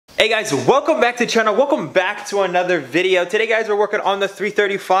Hey guys, welcome back to the channel. Welcome back to another video. Today guys, we're working on the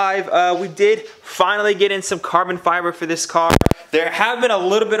 335. We did finally get in some carbon fiber for this car. There have been a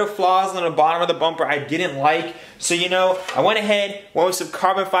little bit of flaws on the bottom of the bumper I didn't like. So I went ahead, went with some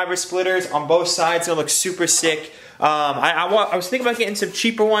carbon fiber splitters on both sides. It looks super sick. I was thinking about getting some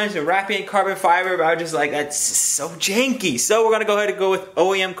cheaper ones and wrapping in carbon fiber, but I was just like, that's so janky. So we're gonna go ahead and go with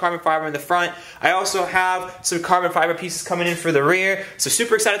OEM carbon fiber in the front. I also have some carbon fiber pieces coming in for the rear. So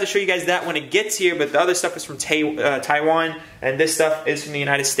super excited to show you guys that when it gets here, but the other stuff is from Taiwan, and this stuff is from the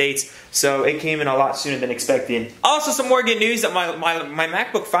United States. So it came in a lot sooner than expected. Also some more good news that my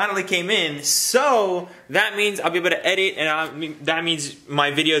MacBook finally came in. So that means I'll be able to edit, and that means my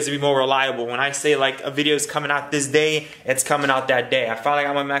videos will be more reliable. When I say like a video is coming out this day, it's coming out that day. I finally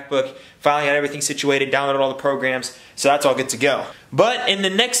got my MacBook, finally got everything situated, downloaded all the programs, so that's all good to go. But in the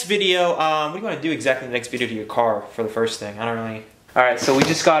next video, what do you want to do exactly in the next video to your car for the first thing? I don't really... Alright, so we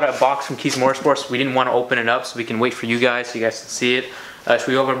just got a box from Keys Motorsports. We didn't want to open it up so we can wait for you guys so you guys can see it. Should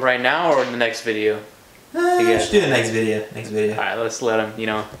we open it right now or in the next video? Let's do the next video. Alright, let's let him,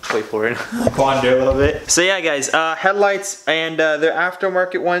 wait for it. Ponder a little bit. So yeah guys, headlights, and they're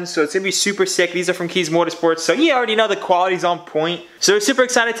aftermarket ones, so it's gonna be super sick. These are from Keys Motorsports, so you already know the quality's on point. So we're super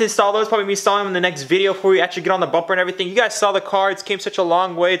excited to install those. Probably be installing them in the next video before we actually get on the bumper and everything. You guys saw the car, it came such a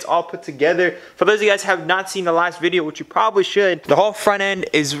long way, it's all put together. For those of you guys who have not seen the last video, which you probably should, the whole front end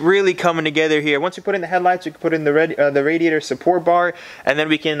is really coming together here. Once we put in the headlights, we can put in the radiator support bar, and then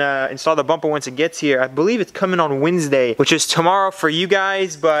we can install the bumper once it gets here. I believe it's coming on Wednesday, which is tomorrow for you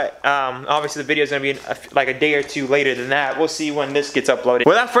guys, but obviously the video is going to be like a day or two later than that. We'll see when this gets uploaded.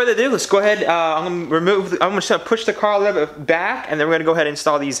 Without further ado, let's go ahead. I'm just going to push the car a little bit back, and then we're going to go ahead and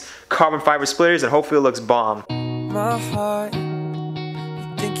install these carbon fiber splitters, and hopefully it looks bomb. My heart,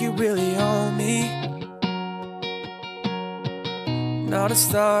 you think you really own me? Not a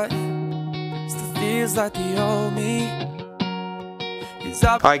start, still feels like the old me.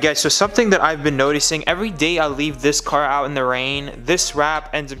 Alright guys, so something that I've been noticing, every day I leave this car out in the rain, this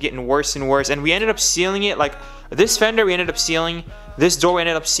wrap ends up getting worse and worse, and we ended up sealing it. Like this fender we ended up sealing, this door we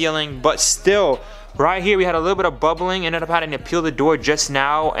ended up sealing, but still right here we had a little bit of bubbling. Ended up having to peel the door just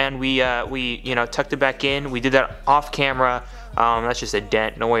now, and we tucked it back in. We did that off camera. That's just a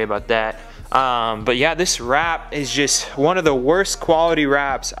dent, don't worry about that. But yeah, this wrap is just one of the worst quality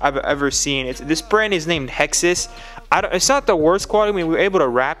wraps I've ever seen. This brand is named Hexus. It's not the worst quality. I mean, we were able to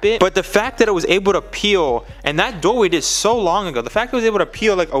wrap it, but the fact that it was able to peel, and that door we did so long ago, the fact that it was able to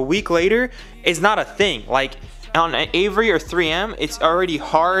peel like a week later is not a thing. Like on Avery or 3M, it's already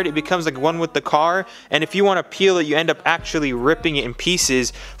hard. It becomes like one with the car, and if you want to peel it, you end up actually ripping it in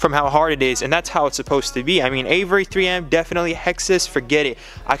pieces from how hard it is, and that's how it's supposed to be. I mean, Avery, 3M, definitely. Hexus, forget it.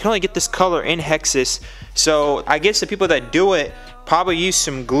 I can only get this color in Hexus, so I guess the people that do it probably use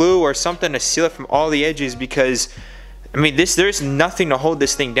some glue or something to seal it from all the edges, because I mean, there's nothing to hold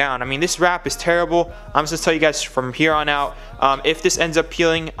this thing down. I mean, this wrap is terrible. I'm just gonna tell you guys from here on out, if this ends up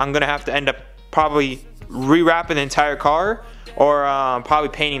peeling, I'm gonna have to end up probably rewrapping the entire car, or probably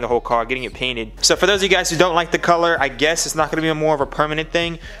painting the whole car, getting it painted. So for those of you guys who don't like the color, I guess it's not gonna be more of a permanent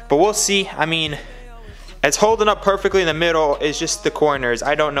thing, but we'll see. I mean, it's holding up perfectly in the middle. It's just the corners.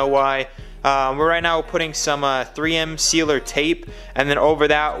 I don't know why. We're right now putting some 3M sealer tape, and then over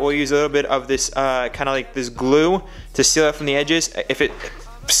that we'll use a little bit of this kind of like this glue to seal it from the edges. If it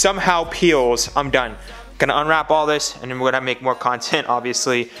somehow peels, I'm done. Gonna unwrap all this, and then we're gonna make more content,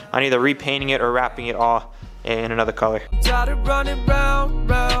 obviously, on either repainting it or wrapping it all in another color. Tired of running round,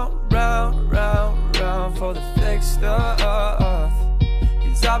 round, round, round, round for the fake stuff.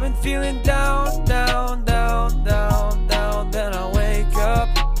 'Cause I've been feeling down, down, down, down, down, then I wake up.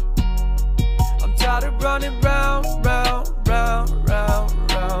 Tired of running round, round, round,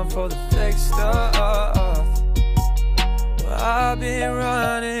 round, round for the fake stuff. Well, I've been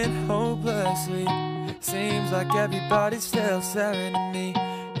running hopelessly. Seems like everybody's still staring at me.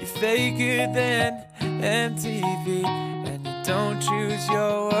 You're faker than MTV, and you don't choose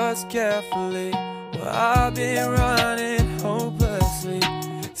your words carefully. Well, I've been running hopelessly.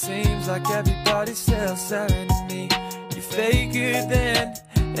 Seems like everybody's still staring at me. You're faker than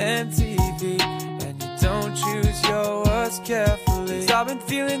MTV, don't choose your words carefully. I've been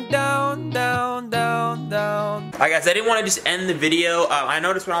feeling down, down, down, down. Alright guys, I didn't want to just end the video. I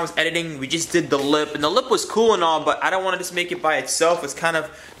noticed when I was editing, we just did the lip, and the lip was cool and all, but I don't want to just make it by itself. It's kind of,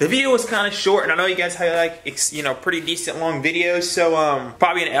 the video was kind of short, and I know you guys have like, pretty decent long videos, so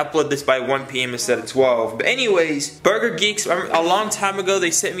probably gonna upload this by 1 p.m. instead of 12. But anyways, Burger Geeks, a long time ago,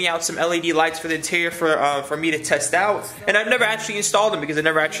 they sent me out some LED lights for the interior for me to test out, and I've never actually installed them because I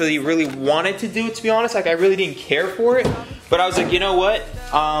never actually really wanted to do it, to be honest. Like, I really didn't care for it, but I was like, you know what?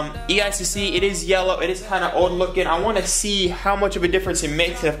 E90, it is yellow, it is kind of old looking. I want to see how much of a difference it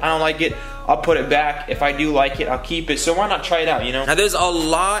makes. If I don't like it, I'll put it back. If I do like it, I'll keep it. So why not try it out, you know? Now there's a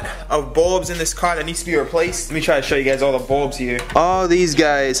lot of bulbs in this car that needs to be replaced. Let me try to show you guys all the bulbs here. All these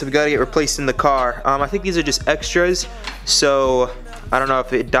guys have got to get replaced in the car. I think these are just extras, so I don't know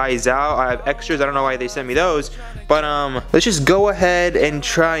if it dies out. I have extras, I don't know why they sent me those. But let's just go ahead and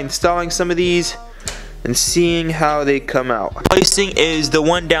try installing some of these and seeing how they come out. Replacing is the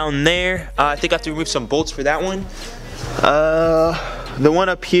one down there. I think I have to remove some bolts for that one. The one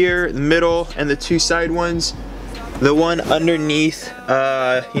up here, the middle, and the two side ones. The one underneath,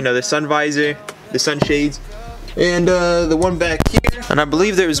 you know, the sun visor, the sunshades, and the one back here. And I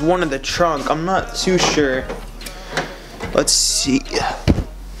believe there's one in the trunk. I'm not too sure. Let's see.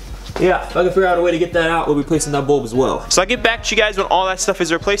 Yeah, if I can figure out a way to get that out, we'll be replacing that bulb as well. So I'll get back to you guys when all that stuff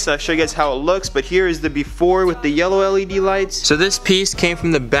is replaced and I'll show you guys how it looks. But here is the before with the yellow LED lights. So this piece came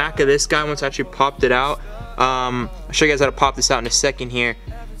from the back of this guy once I actually popped it out. I'll show you guys how to pop this out in a second here.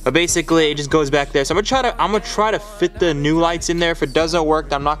 But basically it just goes back there. So I'm gonna try to fit the new lights in there. If it doesn't work,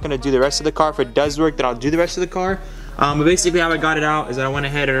 then I'm not gonna do the rest of the car. If it does work, then I'll do the rest of the car. But basically how I got it out is that I went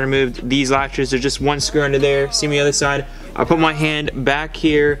ahead and removed these latches. There's just one screw under there. See me the other side. I put my hand back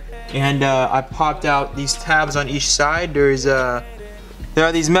here and I popped out these tabs on each side. There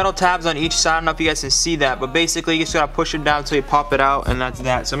are these metal tabs on each side. I don't know if you guys can see that, but basically you just gotta push it down until you pop it out, and that's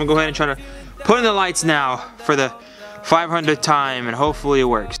that. So I'm gonna go ahead and try to put in the lights now for the 500th time, and hopefully it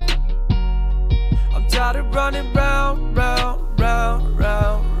works. I'm tired of running round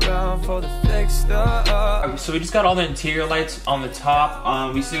for the fake stuff. So we just got all the interior lights on the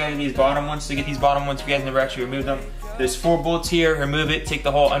top. We still got these bottom ones. To get these bottom ones, we guys never actually removed them. There's 4 bolts here. Remove it, take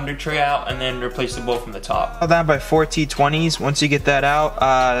the whole under tray out, and then replace the bolt from the top. That by 4 T20s. Once you get that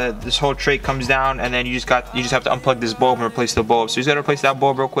out, this whole tray comes down, and then you just have to unplug this bulb and replace the bulb. So you just gotta replace that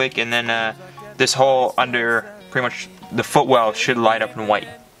bulb real quick, and then this whole under, pretty much the footwell should light up in white.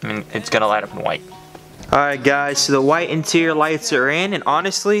 I mean, it's gonna light up in white. Alright guys, so the white interior lights are in, and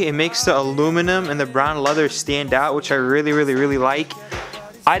honestly it makes the aluminum and the brown leather stand out, which I really like.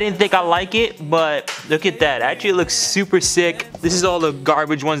 I didn't think I like it, but look at that. Actually it looks super sick. This is all the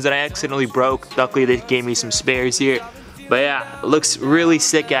garbage ones that I accidentally broke. Luckily they gave me some spares here. But yeah, it looks really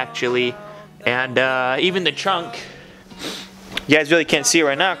sick actually. And even the trunk, you guys really can't see it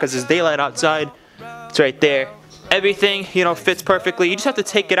right now because there's daylight outside. It's right there. Everything, you know, fits perfectly. You just have to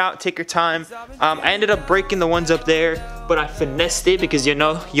take it out, take your time. I ended up breaking the ones up there, but I finessed it because, you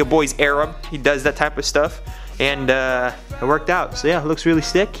know, your boy's Arab. He does that type of stuff. And it worked out. So yeah, it looks really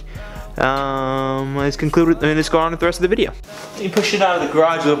sick. Let's conclude with, and let's go on with the rest of the video. Let me push it out of the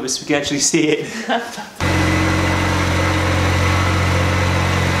garage a little bit so we can actually see it.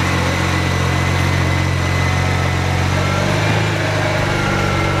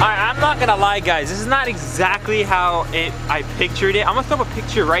 I'm not gonna lie guys, this is not exactly how I pictured it. I'm gonna throw up a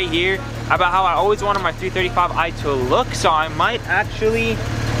picture right here about how I always wanted my 335i to look, so I might actually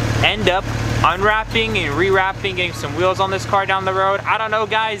end up unwrapping and rewrapping, getting some wheels on this car down the road. I don't know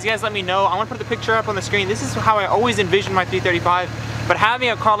guys, you guys let me know. I want to put the picture up on the screen. This is how I always envisioned my 335, but having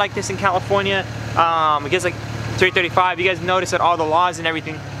a car like this in California, I guess like 335, you guys notice that all the laws and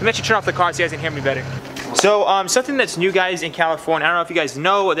everything. Let me actually turn off the car so you guys can hear me better. So something that's new guys in California, I don't know if you guys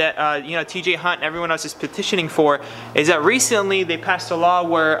know that you know, TJ Hunt and everyone else is petitioning for, is that recently they passed a law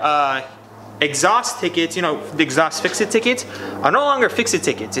where exhaust tickets, you know, the exhaust fix-it tickets are no longer fix-it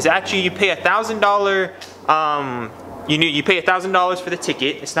tickets. It's actually, you pay $1,000, you pay $1,000 for the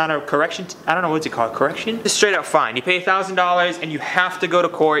ticket. It's not a correction, I don't know what's it called, correction? It's straight up fine. You pay $1,000 and you have to go to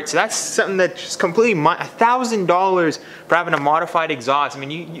court. So that's something that's just completely, $1,000 for having a modified exhaust. I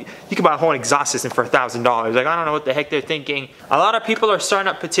mean, you could buy a whole exhaust system for $1,000. Like, I don't know what the heck they're thinking. A lot of people are starting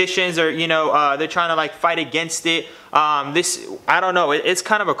up petitions, or, you know, they're trying to like fight against it. I don't know, it's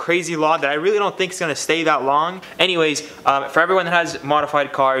kind of a crazy law that I really don't think is going to stay that long. Anyways, for everyone that has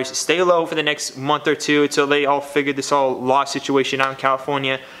modified cars, stay low for the next month or two until they all figure this whole law situation out in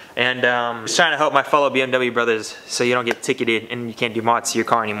California. And just trying to help my fellow BMW brothers so you don't get ticketed and you can't do mods to your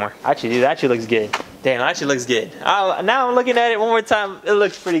car anymore. Actually, dude, that actually looks good. Damn, that actually looks good. Now I'm looking at it one more time, it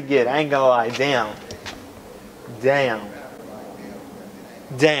looks pretty good. I ain't gonna lie, damn. Damn.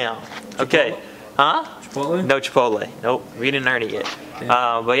 Damn. Okay. Huh? Chipotle? No Chipotle. Nope, we didn't earn it yet.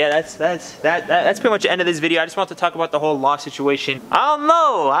 But yeah, that's pretty much the end of this video. I just want to talk about the whole loss situation. I don't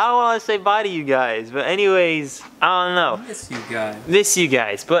know. I don't want to say bye to you guys, but anyways, I don't know. Miss you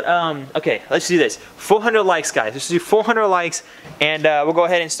guys. But okay, let's do this. 400 likes, guys. Let's do 400 likes, and we'll go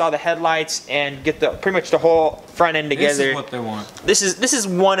ahead and install the headlights and get the pretty much the whole front end together. This is what they want. This is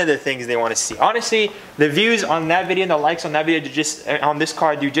one of the things they want to see. Honestly, the views on that video and the likes on that video just on this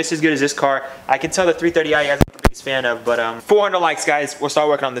car do just as good as this car. I can tell the 330i you guys are the biggest fan of, but 400 likes, guys. We'll start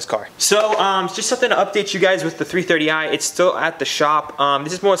working on this car. So just something to update you guys with the 330i. It's still at the shop.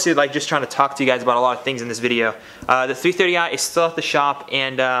 This is mostly like just trying to talk to you guys about a lot of things in this video. The 330i is still at the shop,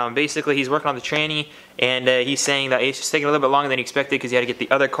 and basically he's working on the tranny. And he's saying that it's just taking a little bit longer than he expected because he had to get the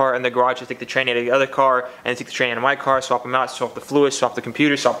other car in the garage to take the tranny out of the other car, and take the tranny out of my car, swap them out, swap the fluid, swap the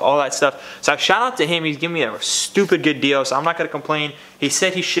computer, swap all that stuff. So shout out to him. He's giving me a stupid good deal, so I'm not going to complain. He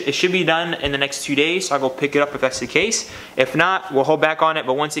said it should be done in the next 2 days, so I'll go pick it up if that's the case. If not, we'll hold back on it,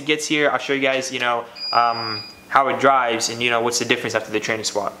 but once it gets here, I'll show you guys, you know, how it drives and, you know, what's the difference after the tranny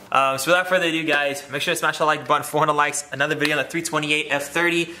swap. So without further ado, guys, make sure to smash the like button. 400 likes, another video on the 328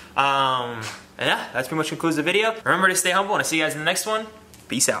 F30. And yeah, that's pretty much concludes the video. Remember to stay humble, and I'll see you guys in the next one.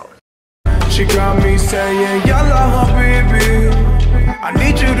 Peace out. She got me saying, yalla habibi, I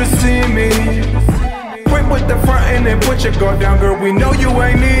need you to see me. Quick with the front end and put your guard down, girl, we know you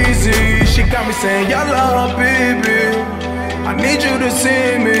ain't easy. She got me saying, yalla habibi, I need you to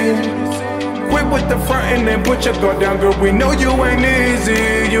see me. Quick with the front end and put your guard down, girl, we know you ain't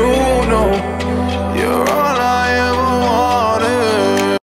easy. You know